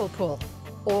dorsal pull,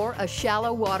 or a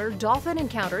shallow water dolphin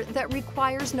encounter that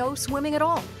requires no swimming at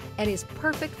all and is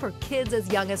perfect for kids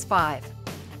as young as 5.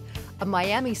 A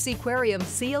Miami Seaquarium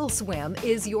Seal Swim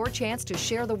is your chance to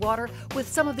share the water with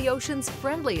some of the ocean's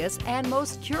friendliest and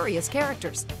most curious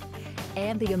characters.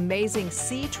 And the amazing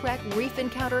Sea Trek Reef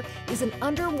Encounter is an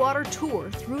underwater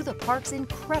tour through the park's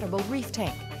incredible reef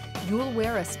tank. You'll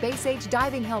wear a space-age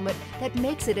diving helmet that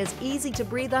makes it as easy to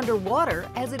breathe underwater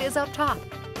as it is up top.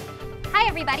 Hi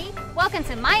everybody, welcome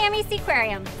to Miami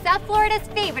Seaquarium, South Florida's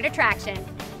favorite attraction.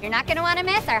 You're not going to want to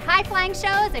miss our high-flying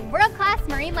shows and world-class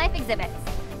marine life exhibits.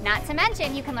 Not to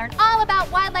mention, you can learn all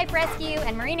about wildlife rescue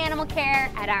and marine animal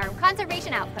care at our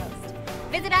conservation outpost.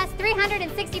 Visit us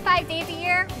 365 days a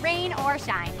year, rain or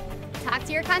shine. Talk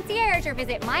to your concierge or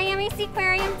visit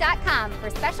MiamiSeaquarium.com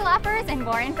for special offers and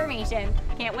more information.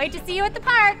 Can't wait to see you at the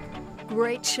park!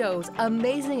 Great shows,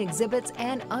 amazing exhibits,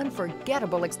 and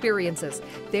unforgettable experiences.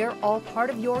 They're all part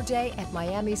of your day at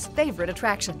Miami's favorite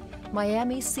attraction,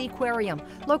 Miami Seaquarium,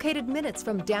 located minutes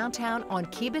from downtown on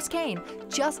Key Biscayne,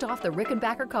 just off the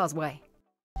Rickenbacker Causeway.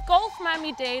 Golf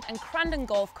Miami-Dade and Crandon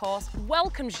Golf Course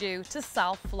welcomes you to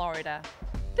South Florida.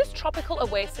 This tropical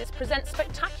oasis presents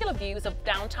spectacular views of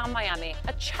downtown Miami,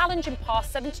 a challenging par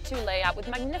 72 layout with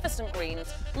magnificent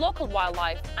greens, local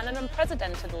wildlife, and an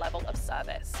unprecedented level of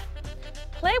service.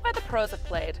 Play where the pros have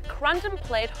played. Crandon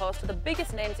played host to the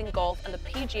biggest names in golf and the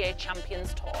PGA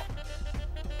Champions Tour.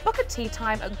 Book a tee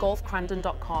time at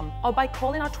golfcrandon.com or by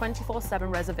calling our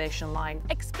 24/7 reservation line.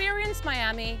 Experience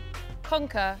Miami,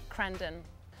 conquer Crandon.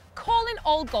 Calling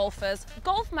all golfers,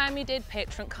 Golf Miami-Dade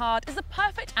Patron Card is the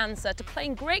perfect answer to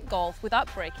playing great golf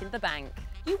without breaking the bank.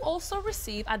 You also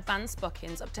receive advanced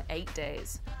bookings up to 8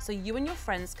 days, so you and your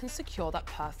friends can secure that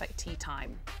perfect tee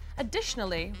time.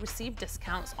 Additionally, receive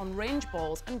discounts on range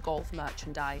balls and golf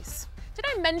merchandise. Did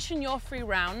I mention your free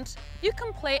round? You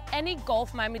can play any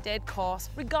Golf Miami-Dade course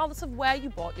regardless of where you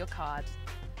bought your card.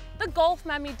 The Golf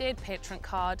Miami-Dade Patron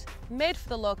Card, made for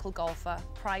the local golfer,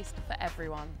 priced for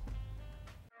everyone.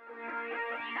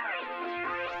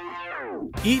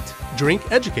 Eat, drink,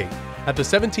 educate at the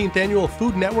 17th Annual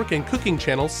Food Network and Cooking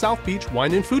Channel's South Beach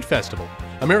Wine and Food Festival.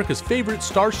 America's favorite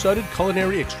star-studded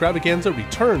culinary extravaganza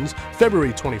returns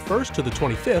February 21st to the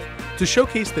 25th to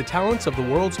showcase the talents of the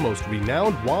world's most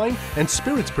renowned wine and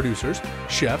spirits producers,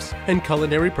 chefs, and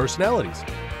culinary personalities.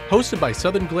 Hosted by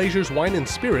Southern Glazers Wine and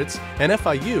Spirits and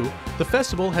FIU, the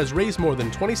festival has raised more than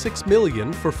 $26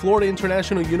 million for Florida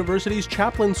International University's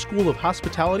Chaplin School of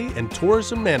Hospitality and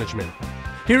Tourism Management.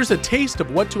 Here's a taste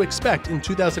of what to expect in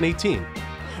 2018.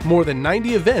 More than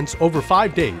 90 events over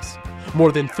 5 days.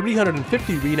 More than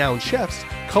 350 renowned chefs,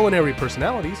 culinary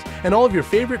personalities, and all of your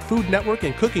favorite Food Network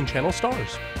and Cooking Channel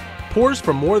stars. Pours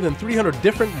from more than 300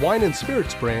 different wine and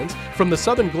spirits brands from the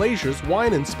Southern Glazers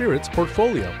Wine and Spirits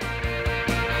portfolio.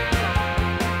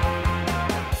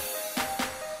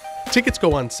 Tickets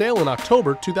go on sale in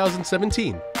October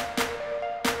 2017.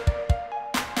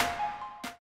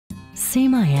 See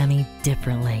Miami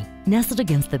differently. Nestled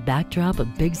against the backdrop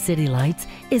of big city lights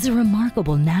is a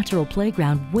remarkable natural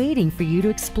playground waiting for you to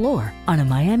explore on a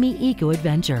Miami Eco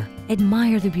Adventure.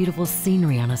 Admire the beautiful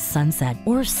scenery on a sunset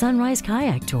or sunrise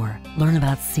kayak tour. Learn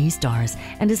about sea stars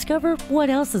and discover what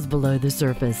else is below the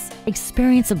surface.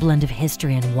 Experience a blend of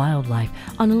history and wildlife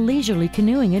on a leisurely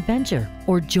canoeing adventure.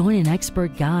 Or join an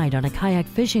expert guide on a kayak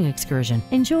fishing excursion.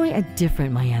 Enjoy a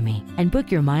different Miami and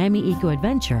book your Miami Eco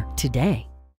Adventure today.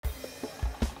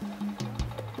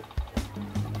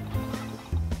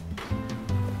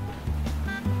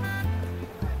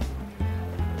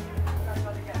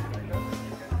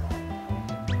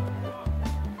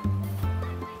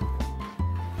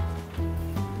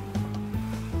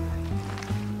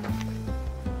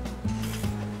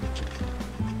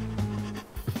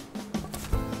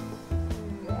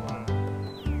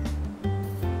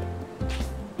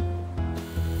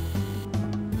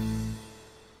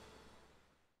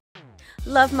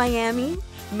 Love Miami?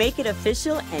 Make it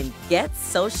official and get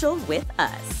social with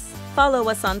us. Follow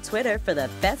us on Twitter for the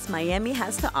best Miami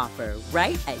has to offer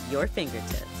right at your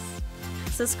fingertips.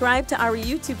 Subscribe to our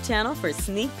YouTube channel for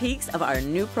sneak peeks of our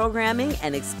new programming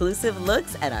and exclusive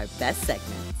looks at our best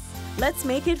segments. Let's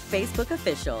make it Facebook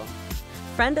official.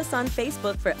 Friend us on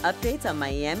Facebook for updates on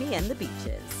Miami and the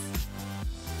beaches.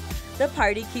 The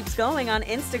party keeps going on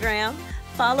Instagram.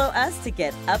 Follow us to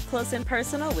get up close and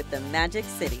personal with the Magic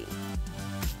City.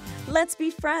 Let's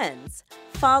be friends.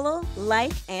 Follow,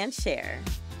 like, and share.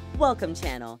 Welcome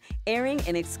Channel, airing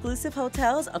in exclusive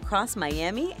hotels across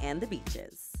Miami and the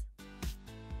beaches.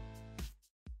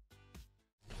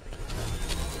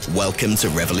 Welcome to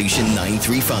Revolution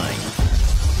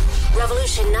 935.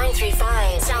 Revolution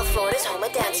 935, South Florida's home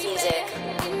of dance music.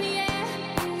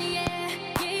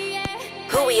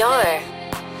 Who we are.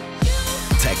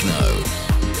 Techno,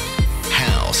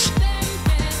 house,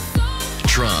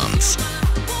 trance,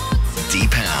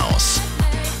 deep house,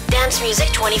 Dance music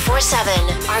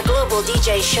 24/7. Our global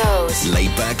DJ shows.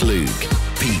 Laid Back Luke,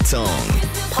 Pete Tong,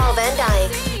 Paul Van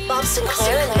Dyke, Bob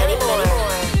Sinclair, and many more.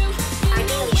 Our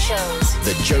daily shows.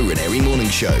 The Joe Ranieri Morning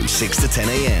Show, 6 to 10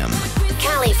 a.m.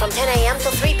 Cali from 10 a.m.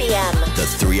 till 3 p.m. The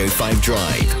 305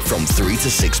 Drive from 3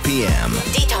 to 6 p.m.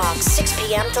 Detox, 6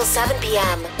 p.m. till 7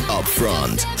 p.m. Up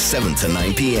Front, 7 to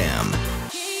 9 p.m.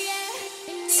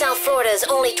 South Florida's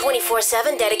only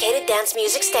 24/7 dedicated dance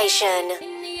music station.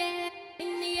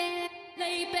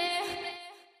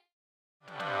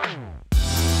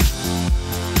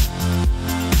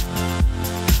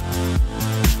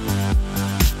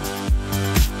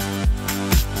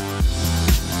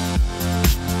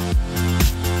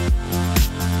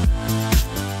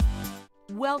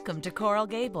 Welcome to Coral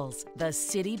Gables, the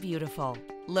city beautiful.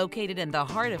 Located in the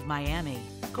heart of Miami,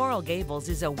 Coral Gables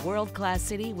is a world-class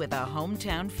city with a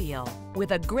hometown feel,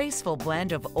 with a graceful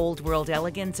blend of old-world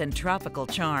elegance and tropical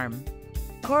charm.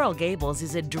 Coral Gables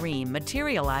is a dream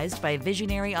materialized by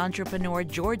visionary entrepreneur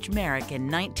George Merrick in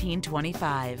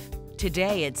 1925.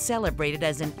 Today, it's celebrated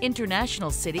as an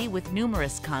international city with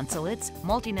numerous consulates,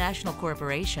 multinational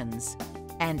corporations,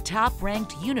 and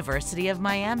top-ranked University of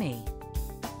Miami.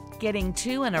 Getting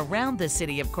to and around the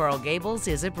city of Coral Gables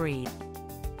is a breeze.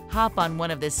 Hop on one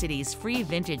of the city's free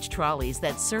vintage trolleys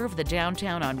that serve the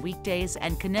downtown on weekdays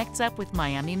and connects up with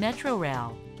Miami Metro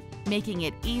Rail, making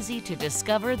it easy to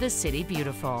discover the city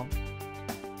beautiful.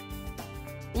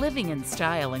 Living in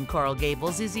style in Coral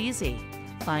Gables is easy.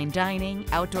 Fine dining,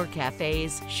 outdoor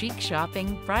cafes, chic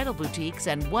shopping, bridal boutiques,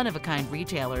 and one-of-a-kind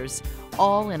retailers,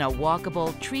 all in a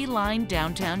walkable, tree-lined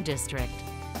downtown district.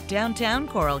 Downtown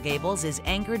Coral Gables is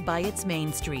anchored by its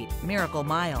main street, Miracle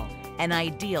Mile, an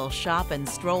ideal shop and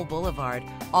stroll boulevard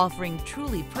offering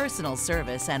truly personal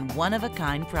service and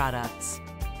one-of-a-kind products.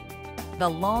 The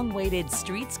long-awaited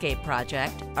streetscape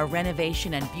project, a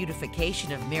renovation and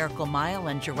beautification of Miracle Mile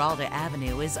and Giralda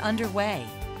Avenue, is underway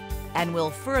and will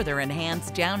further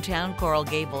enhance downtown Coral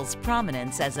Gables'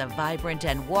 prominence as a vibrant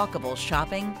and walkable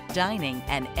shopping, dining,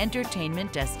 and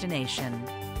entertainment destination.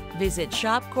 Visit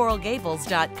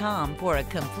shopcoralgables.com for a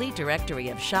complete directory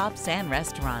of shops and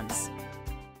restaurants.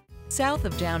 South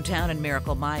of downtown and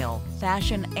Miracle Mile,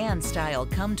 fashion and style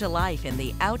come to life in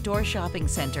the outdoor shopping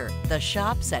center, The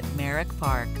Shops at Merrick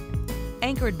Park.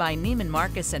 Anchored by Neiman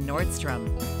Marcus and Nordstrom,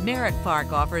 Merrick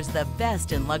Park offers the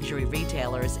best in luxury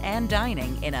retailers and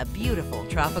dining in a beautiful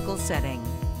tropical setting.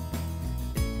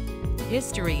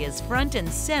 History is front and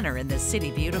center in the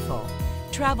city beautiful.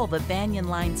 Travel the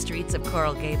banyan-lined streets of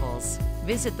Coral Gables.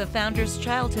 Visit the founder's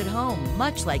childhood home,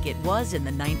 much like it was in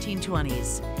the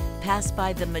 1920s. Pass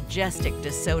by the majestic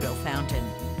DeSoto Fountain,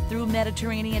 through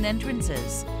Mediterranean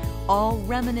entrances, all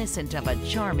reminiscent of a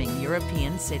charming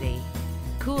European city.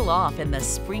 Cool off in the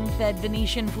spring-fed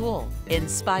Venetian pool,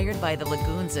 inspired by the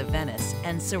lagoons of Venice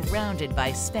and surrounded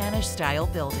by Spanish-style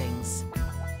buildings.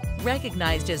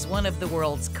 Recognized as one of the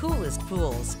world's coolest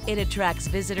pools, it attracts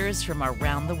visitors from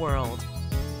around the world.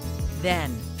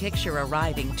 Then, picture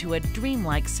arriving to a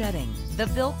dreamlike setting. The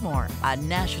Biltmore, a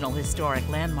National Historic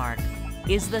Landmark,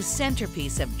 is the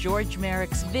centerpiece of George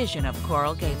Merrick's vision of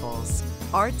Coral Gables.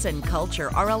 Arts and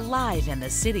culture are alive in the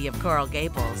city of Coral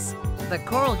Gables. The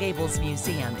Coral Gables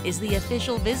Museum is the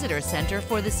official visitor center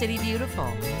for the City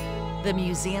Beautiful. The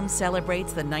museum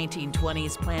celebrates the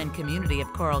 1920s planned community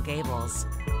of Coral Gables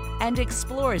and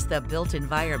explores the built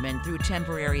environment through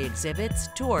temporary exhibits,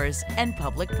 tours, and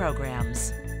public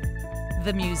programs.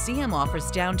 The museum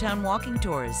offers downtown walking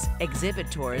tours,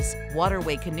 exhibit tours,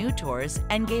 waterway canoe tours,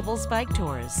 and Gables bike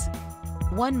tours.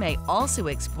 One may also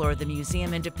explore the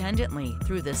museum independently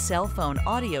through the cell phone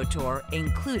audio tour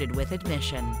included with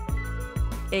admission.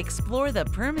 Explore the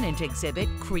permanent exhibit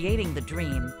Creating the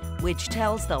Dream, which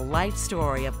tells the life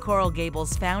story of Coral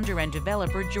Gables founder and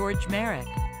developer George Merrick.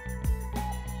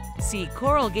 See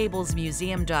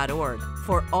coralgablesmuseum.org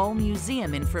for all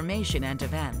museum information and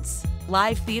events.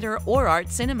 Live theater or art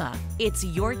cinema, it's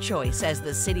your choice as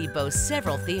the city boasts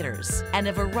several theaters and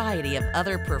a variety of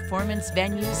other performance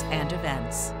venues and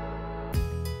events.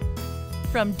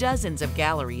 From dozens of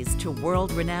galleries to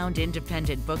world-renowned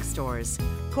independent bookstores,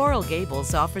 Coral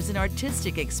Gables offers an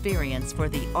artistic experience for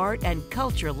the art and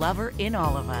culture lover in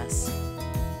all of us.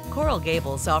 Coral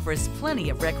Gables offers plenty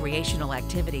of recreational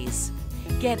activities.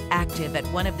 Get active at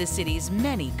one of the city's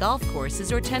many golf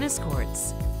courses or tennis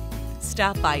courts.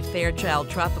 Stop by Fairchild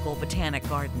Tropical Botanic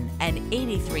Garden, an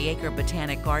 83-acre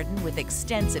botanic garden with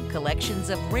extensive collections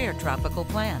of rare tropical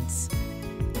plants.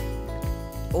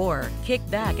 Or kick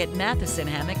back at Matheson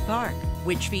Hammock Park,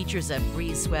 which features a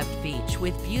breeze-swept beach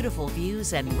with beautiful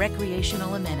views and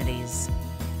recreational amenities.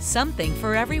 Something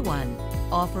for everyone,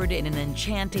 offered in an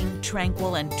enchanting,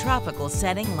 tranquil, and tropical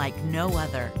setting like no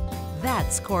other.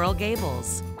 That's Coral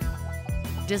Gables.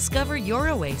 Discover your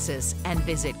oasis and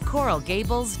visit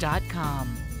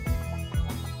coralgables.com.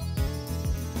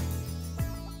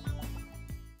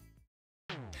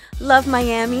 Love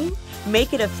Miami?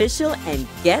 Make it official and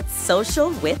get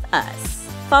social with us.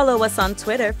 Follow us on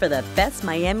Twitter for the best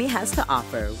Miami has to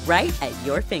offer right at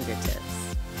your fingertips.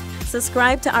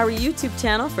 Subscribe to our YouTube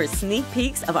channel for sneak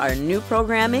peeks of our new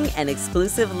programming and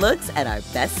exclusive looks at our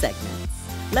best segments.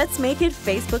 Let's make it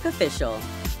Facebook official.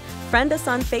 Friend us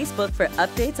on Facebook for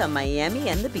updates on Miami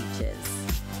and the beaches.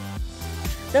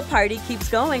 The party keeps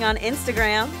going on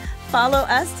Instagram. Follow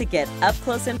us to get up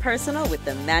close and personal with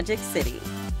the Magic City.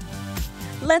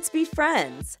 Let's be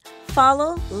friends.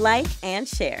 Follow, like, and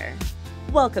share.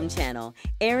 Welcome Channel,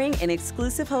 airing in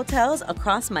exclusive hotels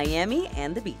across Miami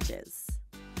and the beaches.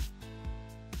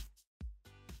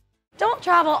 Don't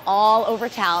travel all over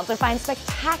town to find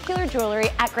spectacular jewelry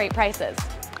at great prices.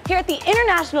 Here at the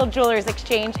International Jewelers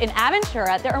Exchange in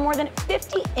Aventura, there are more than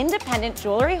 50 independent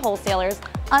jewelry wholesalers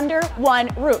under one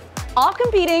roof, all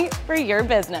competing for your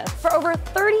business. For over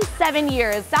 37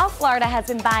 years, South Florida has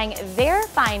been buying their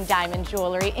fine diamond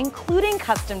jewelry, including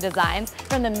custom designs,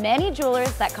 from the many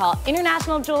jewelers that call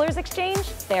International Jewelers Exchange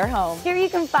their home. Here you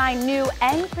can find new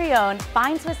and pre-owned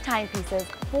fine Swiss timepieces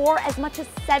for as much as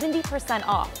 70%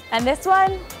 off. And this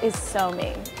one is so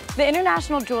me. The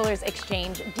International Jewelers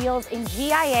Exchange deals in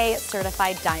GIA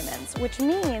certified diamonds, which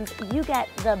means you get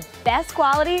the best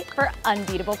quality for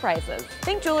unbeatable prices.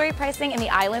 Think jewelry pricing in the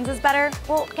islands is better?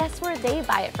 Well, guess where they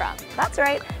buy it from? That's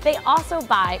right, they also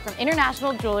buy from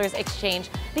International Jewelers Exchange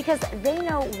because they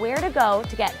know where to go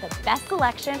to get the best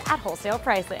selection at wholesale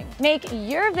pricing. Make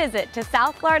your visit to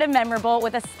South Florida memorable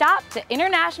with a stop to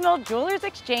International Jewelers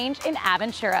Exchange in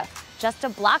Aventura, just a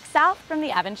block south from the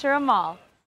Aventura Mall.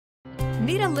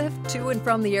 Need a lift to and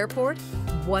from the airport?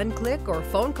 One click or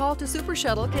phone call to Super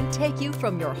Shuttle can take you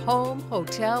from your home,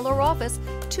 hotel, or office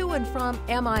to and from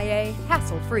MIA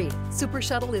hassle-free. Super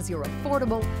Shuttle is your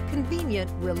affordable, convenient,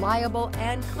 reliable,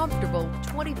 and comfortable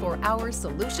 24-hour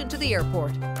solution to the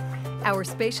airport. Our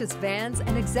spacious vans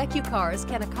and execu-cars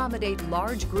can accommodate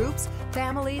large groups,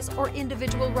 families, or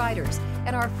individual riders,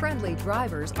 and our friendly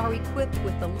drivers are equipped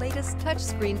with the latest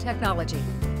touchscreen technology.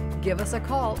 Give us a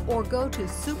call or go to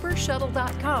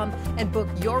supershuttle.com and book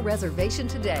your reservation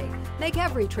today. Make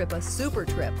every trip a super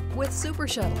trip with Super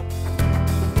Shuttle.